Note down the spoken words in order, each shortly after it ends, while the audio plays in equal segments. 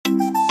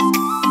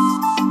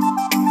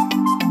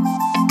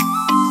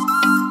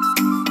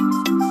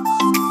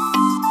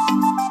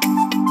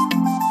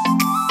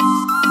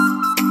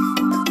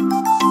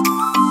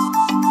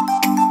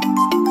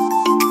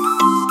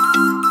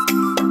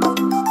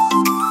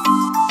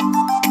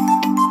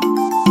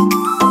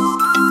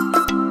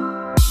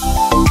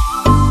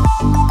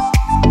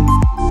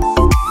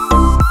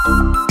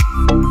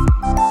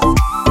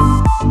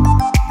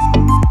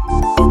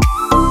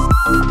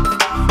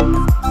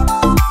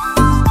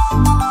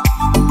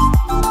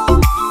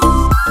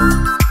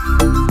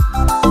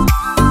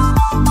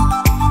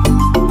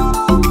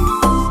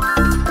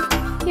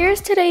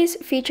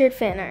featured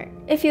fan art.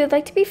 If you would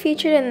like to be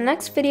featured in the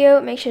next video,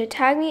 make sure to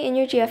tag me in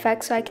your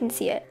GFX so I can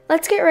see it.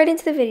 Let's get right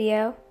into the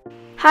video.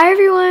 Hi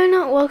everyone,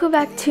 welcome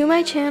back to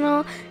my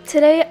channel.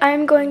 Today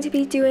I'm going to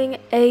be doing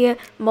a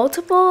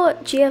multiple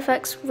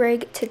GFX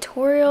rig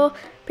tutorial.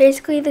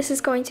 Basically this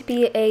is going to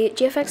be a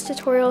GFX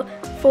tutorial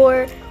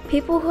for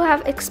people who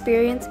have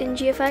experience in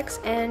GFX,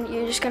 and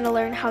you're just going to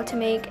learn how to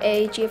make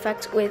a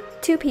GFX with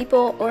 2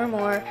 people or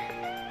more,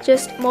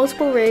 just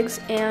multiple rigs,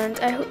 and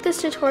I hope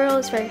this tutorial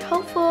is very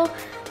helpful,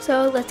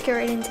 so let's get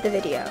right into the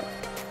video.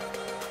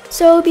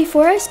 So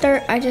before I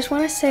start, I just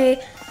want to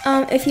say,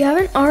 if you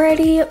haven't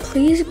already,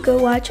 please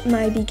go watch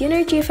my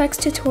beginner GFX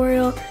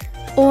tutorial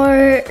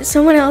or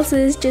someone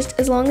else's, just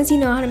as long as you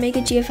know how to make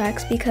a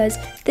GFX, because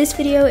this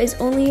video is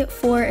only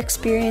for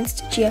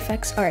experienced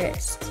GFX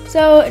artists.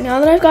 So now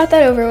that I've got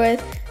that over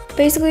with,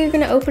 basically you're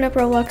going to open up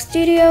Roblox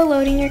Studio,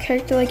 loading your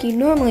character like you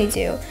normally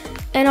do.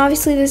 And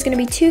obviously there's going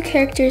to be 2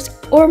 characters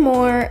or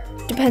more,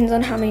 depends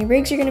on how many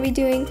rigs you're going to be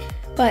doing,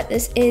 but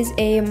this is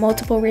a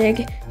multiple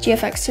rig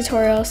GFX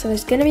tutorial, so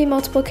there's going to be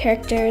multiple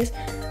characters.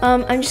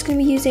 I'm just going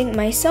to be using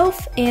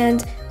myself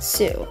and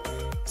Sue.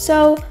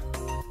 So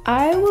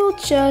I will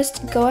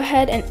just go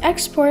ahead and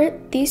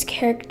export these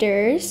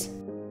characters.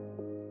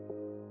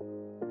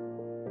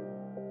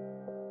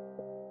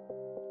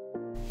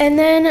 And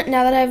then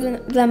now that I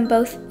have them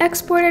both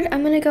exported,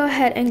 I'm going to go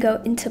ahead and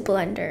go into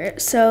Blender.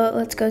 So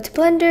let's go to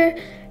Blender,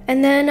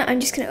 and then I'm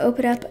just going to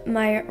open up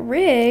my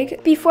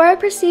rig. Before I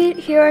proceed,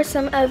 here are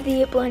some of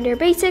the Blender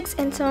basics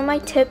and some of my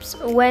tips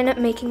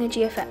when making a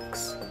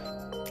GFX.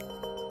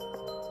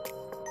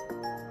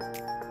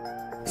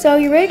 So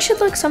your rig should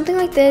look something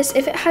like this.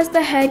 If it has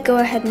the head, go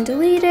ahead and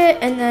delete it,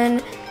 and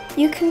then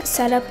you can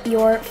set up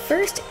your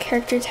first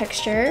character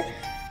texture.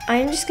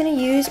 I'm just going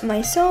to use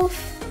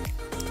myself,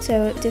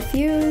 so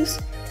diffuse,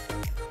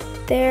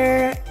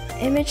 there,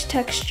 image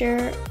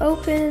texture,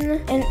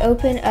 open, and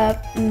open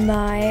up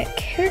my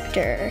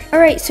character.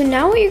 Alright, so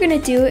now what you're going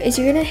to do is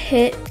you're going to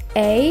hit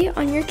A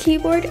on your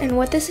keyboard, and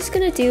what this is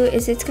going to do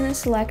is it's going to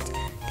select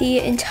the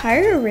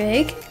entire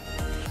rig.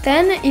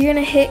 Then you're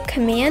going to hit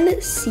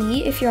Command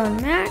C if you're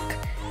on Mac,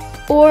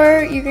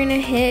 or you're going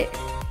to hit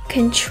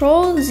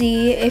Control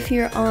Z if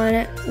you're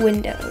on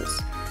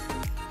Windows.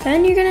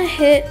 Then you're going to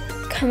hit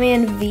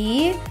Command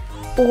V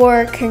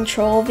or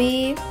Control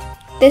V.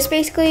 This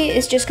basically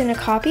is just going to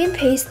copy and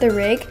paste the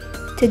rig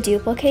to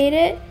duplicate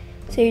it.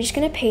 So you're just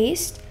going to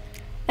paste,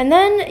 and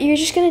then you're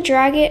just going to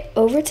drag it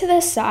over to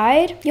the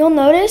side. You'll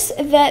notice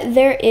that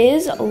there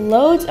is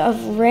loads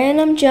of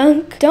random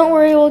junk. Don't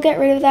worry, we'll get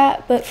rid of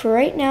that, but for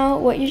right now,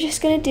 what you're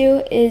just going to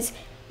do is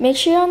make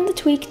sure you're on the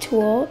tweak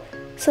tool,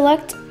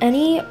 select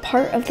any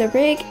part of the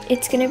rig.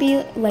 It's going to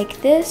be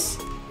like this.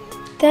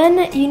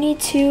 Then you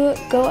need to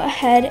go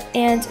ahead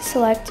and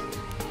select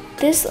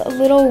this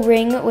little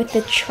ring with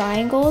the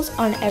triangles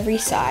on every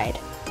side.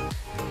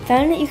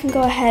 Then you can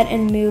go ahead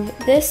and move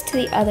this to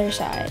the other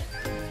side.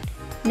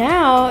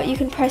 Now you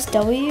can press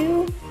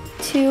W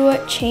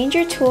to change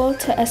your tool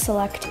to a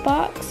select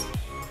box,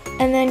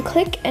 and then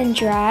click and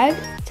drag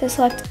to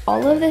select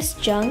all of this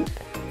junk,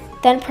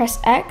 then press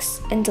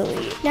X and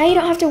delete. Now you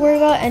don't have to worry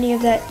about any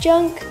of that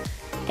junk,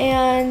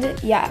 and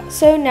yeah,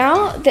 so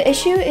now the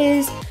issue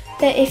is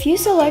that if you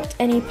select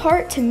any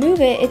part to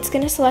move it, it's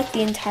going to select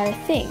the entire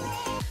thing.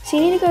 So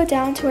you need to go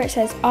down to where it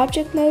says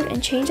object mode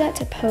and change that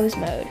to pose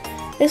mode.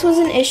 This was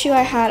an issue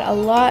I had a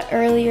lot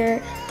earlier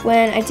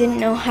when I didn't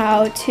know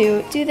how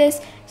to do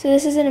this, so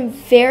this is a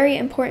very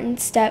important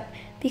step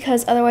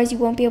because otherwise you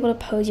won't be able to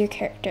pose your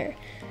character.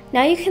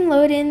 Now you can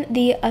load in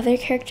the other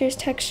character's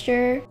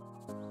texture,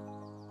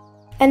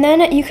 and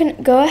then you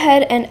can go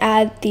ahead and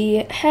add the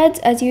heads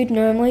as you'd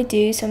normally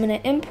do. So I'm going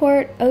to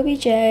import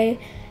OBJ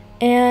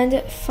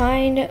and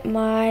find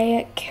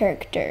my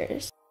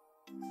characters.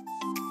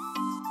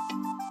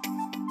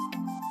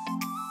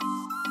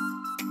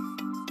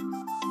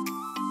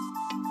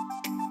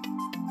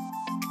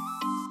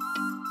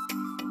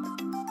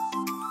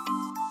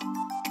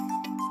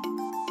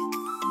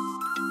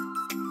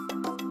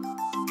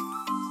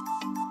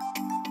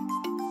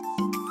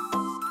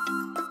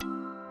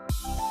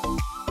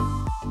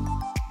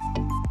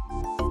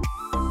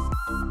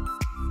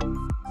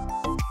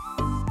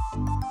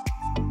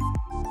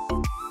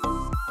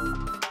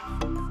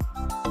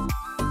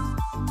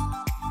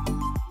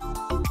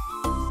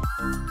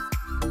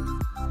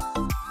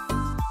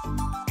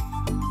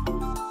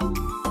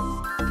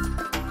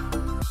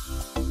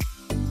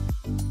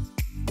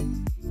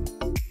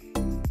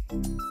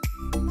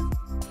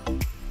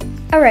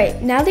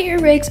 Alright, now that your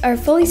rigs are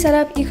fully set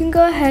up, you can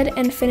go ahead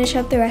and finish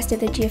up the rest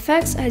of the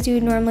GFX as you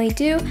would normally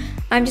do.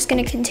 I'm just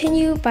going to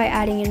continue by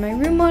adding in my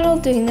room model,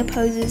 doing the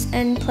poses,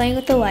 and playing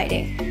with the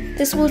lighting.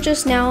 This will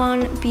just now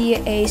on be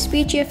a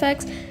speed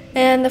GFX,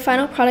 and the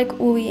final product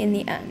will be in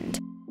the end.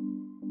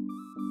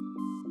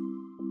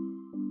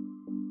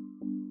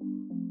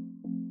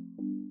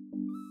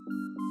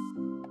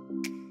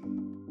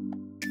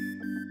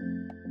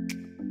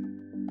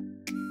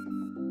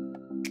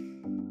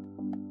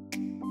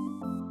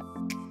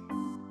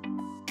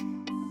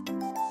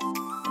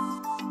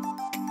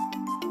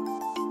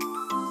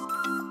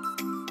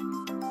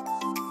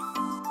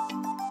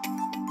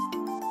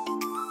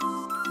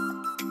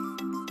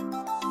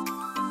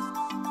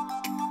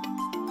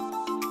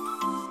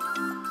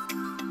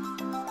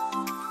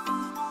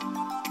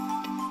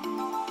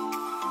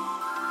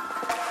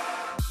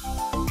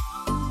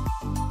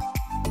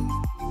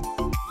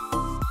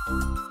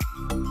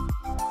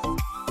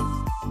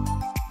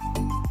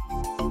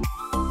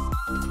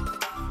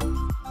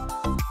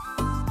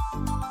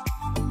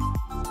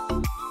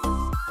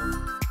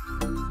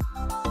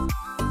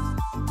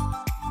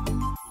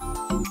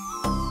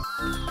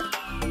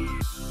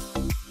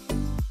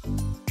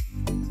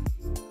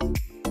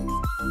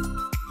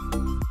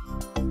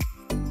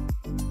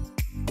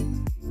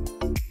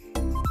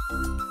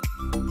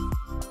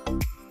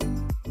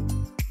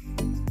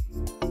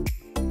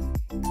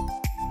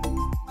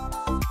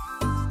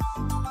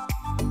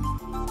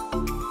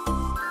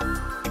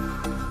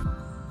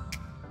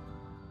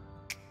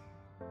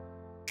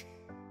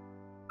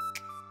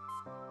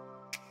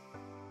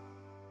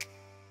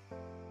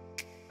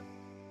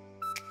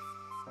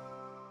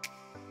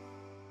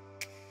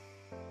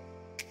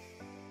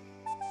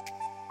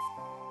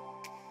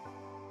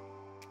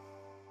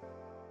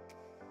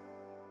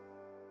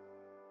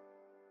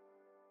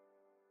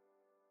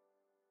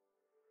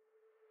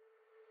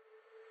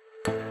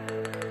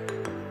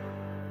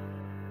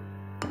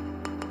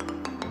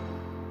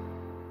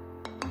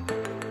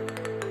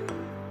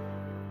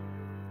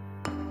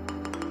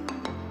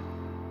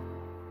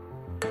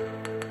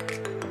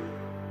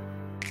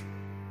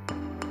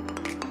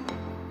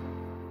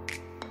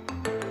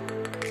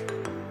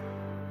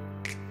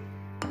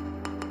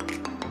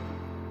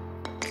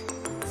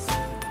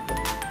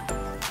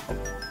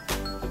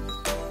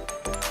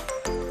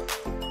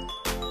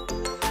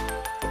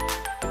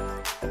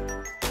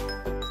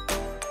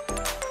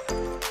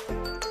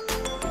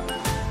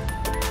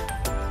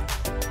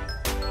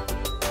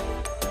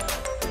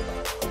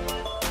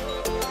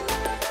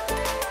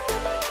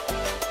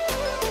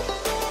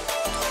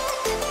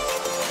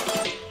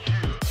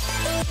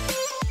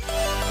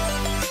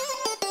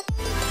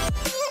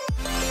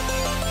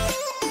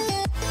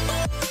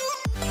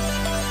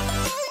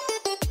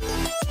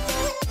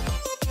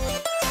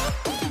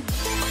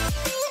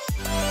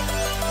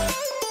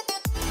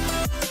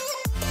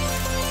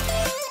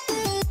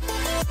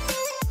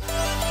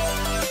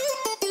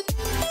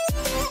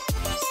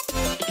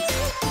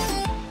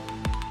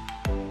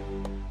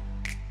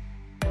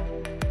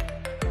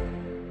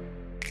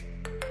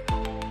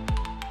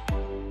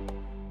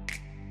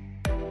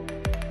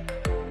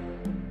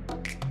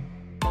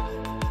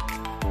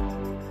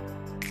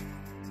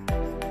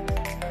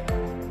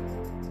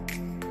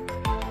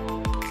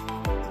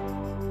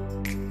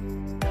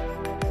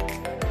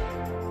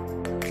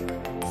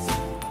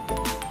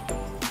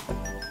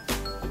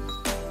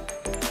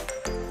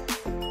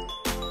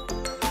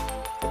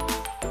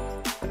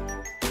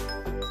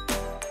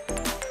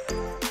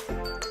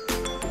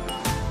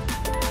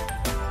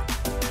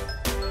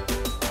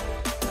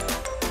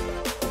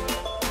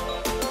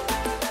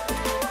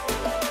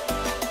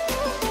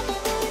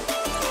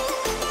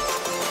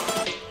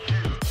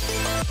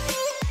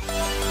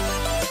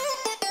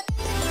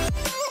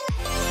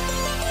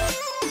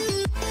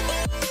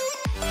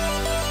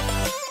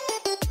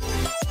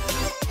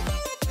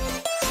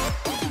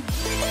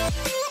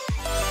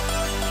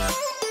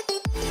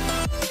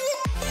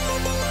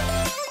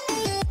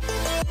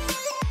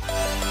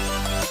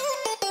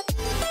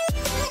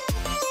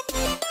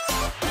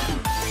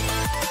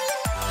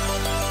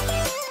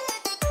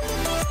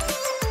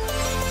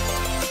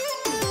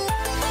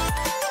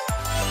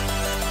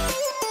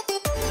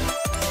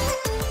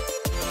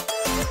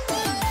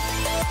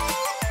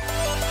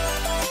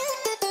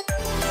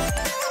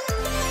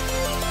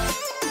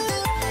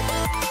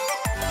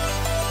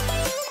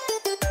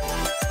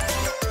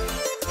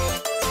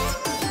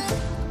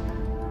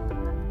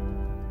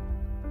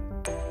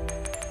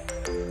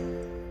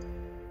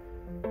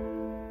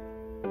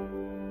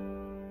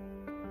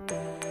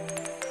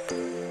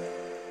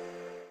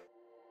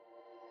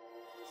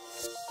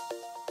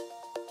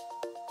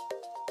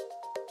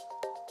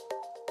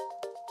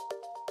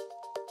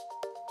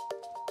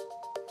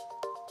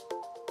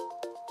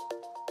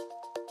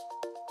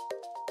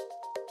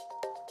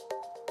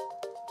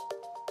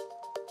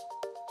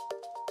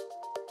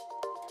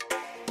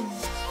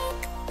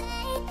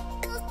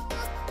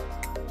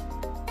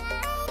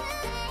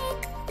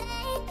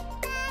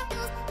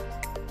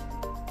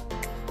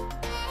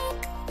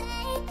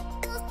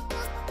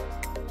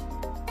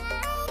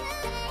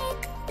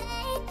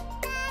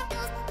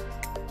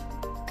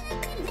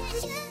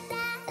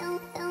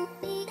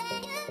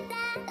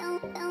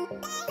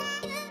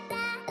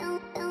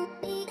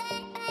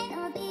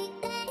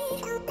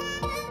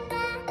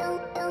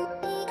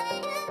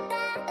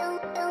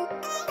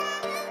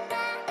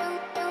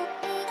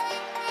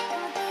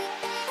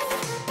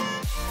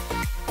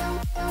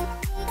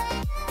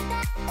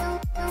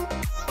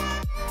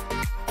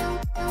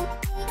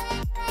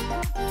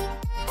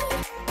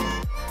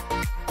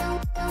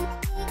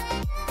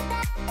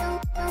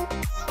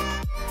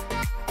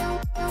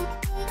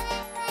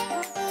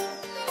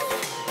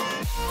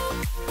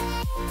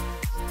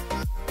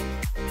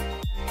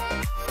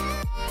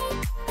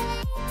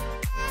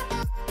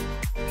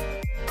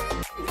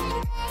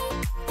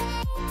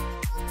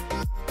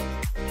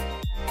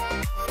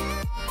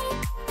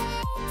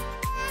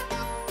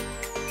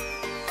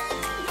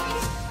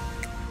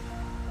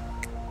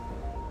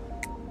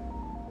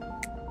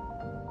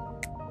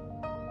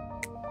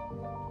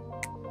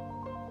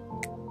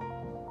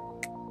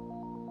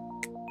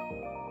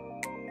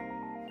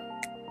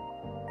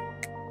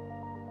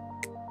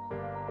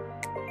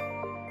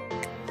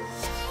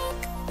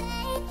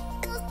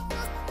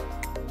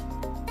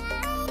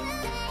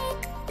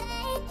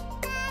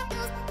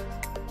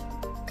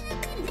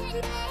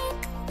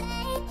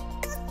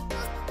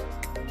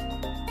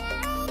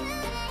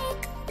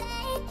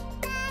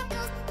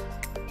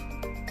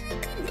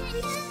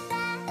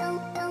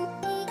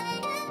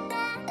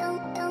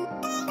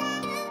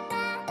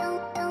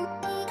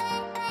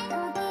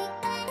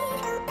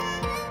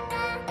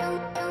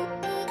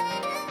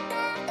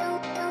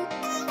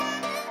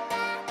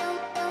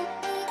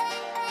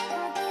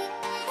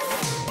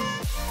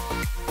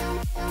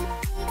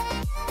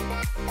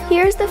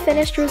 Here's the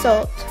finished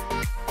result.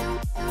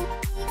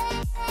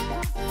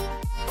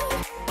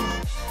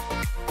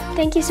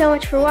 Thank you so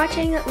much for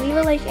watching. Leave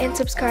a like and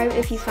subscribe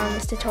if you found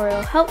this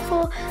tutorial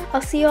helpful.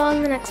 I'll see you all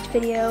in the next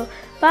video.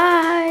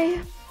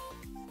 Bye!